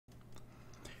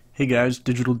Hey guys,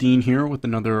 Digital Dean here with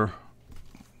another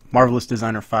Marvelous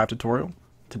Designer 5 tutorial.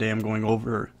 Today I'm going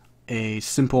over a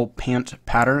simple pant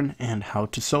pattern and how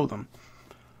to sew them.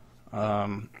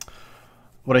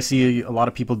 What I see a lot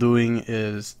of people doing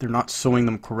is they're not sewing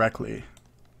them correctly.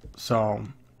 So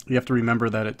you have to remember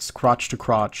that it's crotch to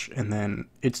crotch and then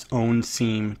its own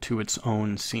seam to its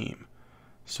own seam.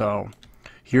 So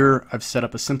here I've set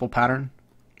up a simple pattern.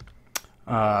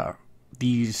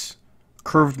 These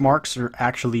curved marks are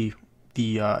actually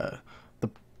the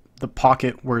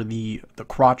pocket where the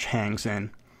crotch hangs in,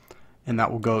 and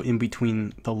that will go in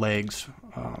between the legs,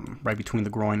 right between the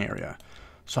groin area.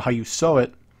 So how you sew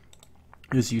it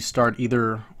is you start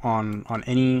either on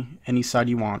any side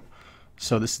you want.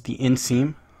 So this is the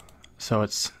inseam, so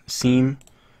it's seam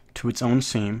to its own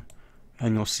seam,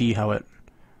 and you'll see how it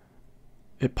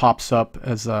pops up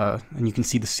as and you can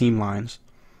see the seam lines.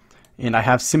 And I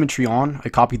have symmetry on. I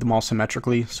copied them all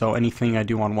symmetrically, so anything I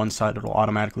do on one side, it'll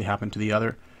automatically happen to the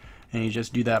other. And you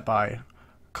just do that by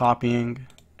copying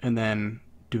and then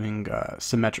doing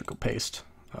symmetrical paste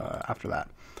after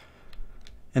that.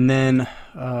 And then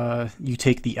you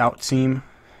take the out seam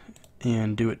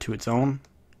and do it to its own.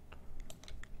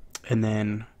 And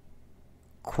then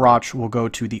crotch will go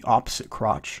to the opposite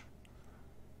crotch.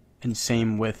 And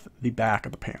same with the back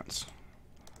of the pants.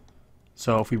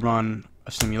 So if we run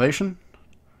a simulation,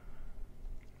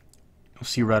 you'll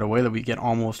see right away that we get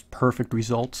almost perfect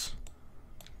results.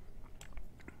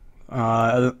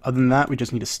 Other than that, we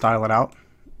just need to style it out,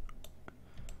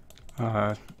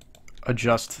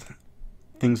 adjust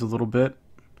things a little bit.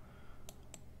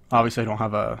 Obviously I don't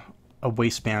have a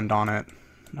waistband on it.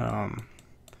 You can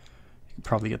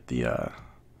probably get the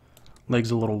legs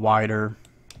a little wider,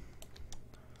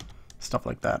 stuff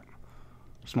like that,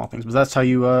 small things, but that's how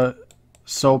you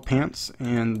sew pants.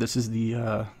 And this is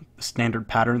the standard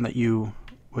pattern that you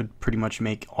would pretty much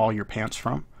make all your pants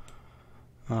from.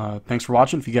 Thanks for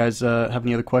watching. If you guys have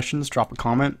any other questions, drop a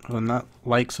comment. Other than that,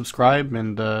 like, subscribe,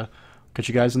 and catch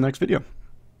you guys in the next video.